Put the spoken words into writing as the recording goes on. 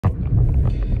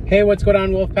Hey, what's going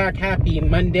on, Wolfpack? Happy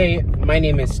Monday. My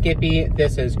name is Skippy.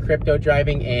 This is Crypto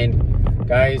Driving, and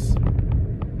guys,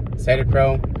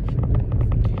 SaitaPro,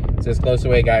 it's this close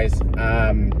away, guys.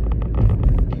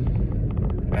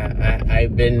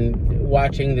 I've been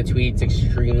watching the tweets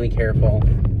extremely careful.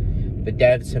 The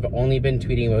devs have only been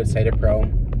tweeting about SaitaPro.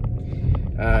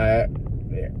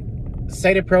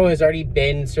 SaitaPro has already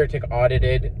been Certik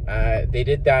audited. They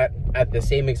did that at the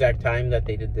same exact time that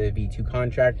they did the V2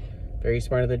 contract. Very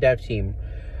smart of the dev team.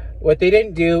 What they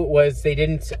didn't do was they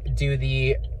didn't do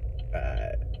the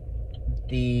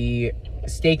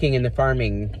staking and the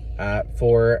farming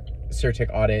for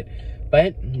Certik audit.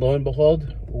 But lo and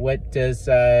behold, what does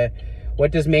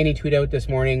Manny tweet out this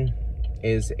morning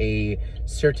is a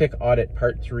Certik audit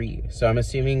part 3. So I'm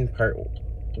assuming part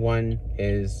 1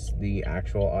 is the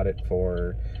actual audit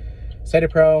for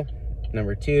SaitaPro.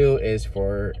 Number 2 is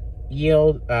for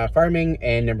yield farming,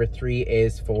 and number 3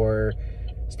 is for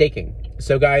staking.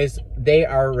 So guys, they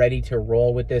are ready to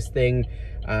roll with this thing.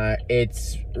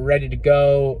 It's ready to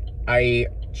go. I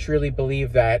truly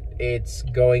believe that it's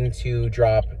going to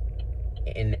drop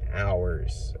in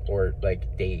hours or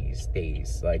like days,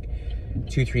 like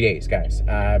 2-3 days, guys.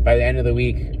 By the end of the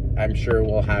week, I'm sure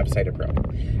we'll have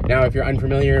SaitaPro. Now, if you're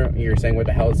unfamiliar, you're saying, what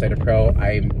the hell is SaitaPro?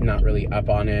 I'm not really up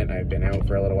on it. I've been out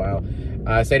for a little while.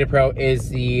 SaitaPro is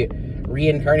the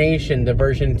reincarnation, the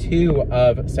version 2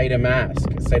 of Saitama.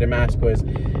 Saitama was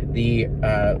the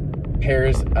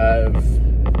pairs of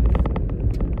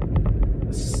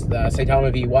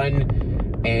Saitama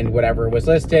V1 and whatever was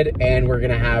listed, and we're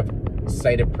gonna have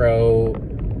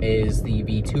SaitaPro is the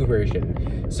V2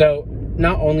 version. So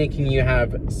not only can you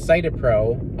have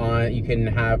SaitaPro, you can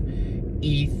have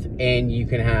ETH and you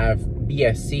can have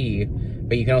BSC,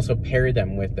 but you can also pair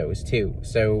them with those too.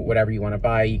 So whatever you want to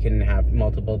buy, you can have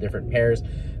multiple different pairs.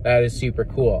 That is super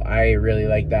cool. I really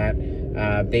like that.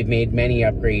 They've made many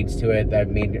upgrades to it. I've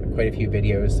made quite a few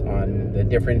videos on the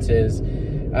differences.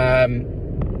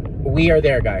 We are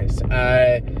there, guys.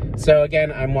 So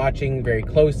again, I'm watching very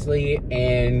closely,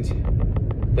 and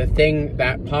the thing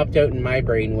that popped out in my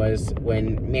brain was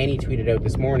when Manny tweeted out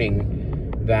this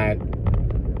morning that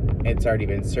it's already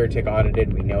been Certik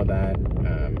audited. We know that.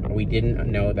 We didn't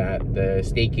know that the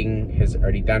staking has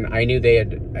already done. I knew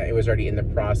it was already in the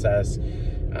process.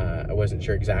 I wasn't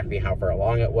sure exactly how far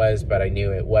along it was, but I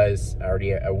knew it was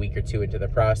already a week or two into the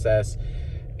process.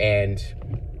 And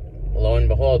lo and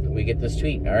behold, we get this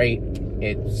tweet. All right,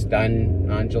 it's done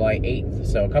on July 8th.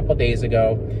 So a couple days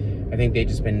ago. I think they've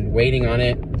just been waiting on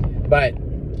it. But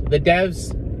the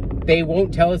devs, they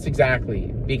won't tell us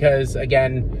exactly, because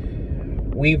again,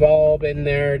 we've all been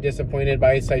there disappointed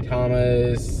by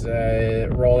Saitama's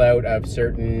rollout of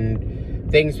certain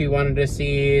things we wanted to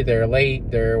see. They're late,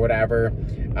 they're whatever.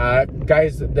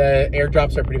 Guys, the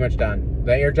airdrops are pretty much done.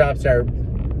 The airdrops are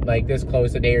like this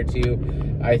close, a day or two.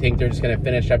 I think they're just gonna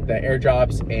finish up the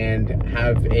airdrops and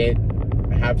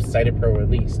have SaitaPro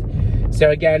released. So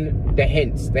again, the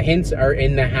hints are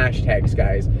in the hashtags,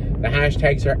 guys. The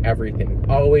hashtags are everything.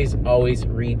 Always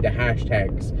read the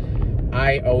hashtags.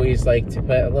 I always like to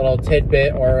put a little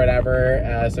tidbit or whatever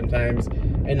sometimes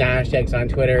in the hashtags on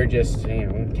Twitter, just, you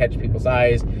know, catch people's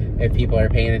eyes. If people are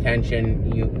paying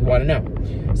attention, you want to know.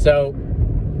 So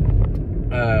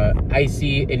I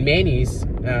see in Manny's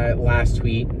last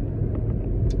tweet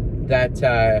that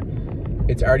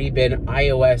it's already been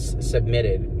iOS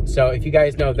submitted. So if you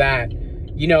guys know that,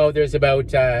 you know there's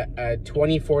about a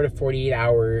 24 to 48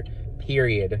 hour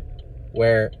period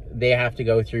where they have to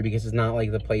go through, because it's not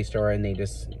like the Play Store and they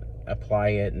just apply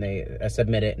it and they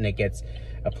submit it and it gets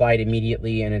applied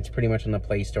immediately, and it's pretty much on the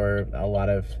Play Store. A lot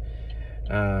of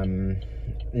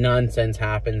nonsense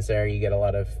happens there. You get a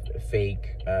lot of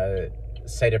fake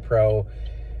SaitaPro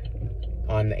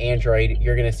on the Android.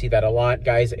 You're gonna see that a lot,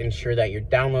 guys. Ensure that you're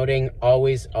downloading.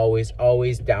 Always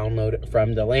download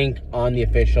from the link on the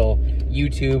official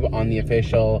YouTube, on the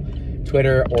official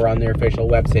Twitter, or on their official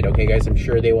website. Okay, guys, I'm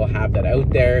sure they will have that out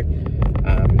there,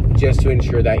 just to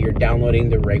ensure that you're downloading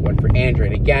the right one for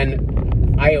Android. Again,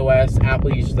 iOS,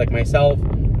 Apple users like myself,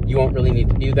 you won't really need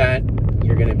to do that.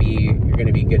 You're gonna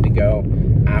be good to go.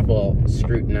 Apple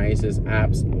scrutinizes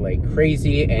apps like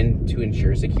crazy and to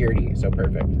ensure security. So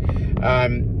perfect.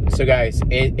 So guys,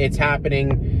 it's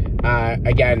happening.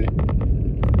 Again,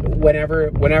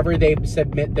 whenever they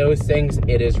submit those things,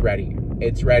 it is ready.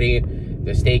 It's ready.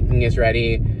 The staking is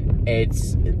ready.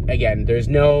 It's, again, there's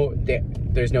no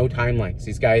timelines.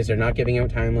 These guys are not giving out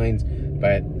timelines,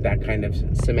 but that kind of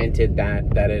cemented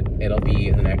that it'll be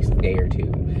in the next day or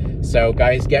two. So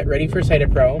guys, get ready for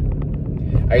SaitaPro.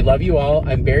 I love you all.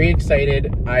 I'm very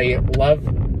excited. I love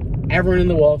everyone in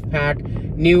the Wolfpack,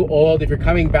 new, old. If you're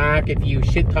coming back, if you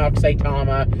shit talk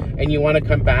Saitama and you want to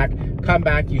come back.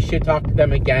 You shit talk to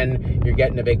them again, you're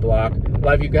getting a big block.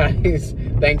 Love you guys.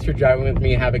 Thanks for driving with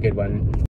me. Have a good one.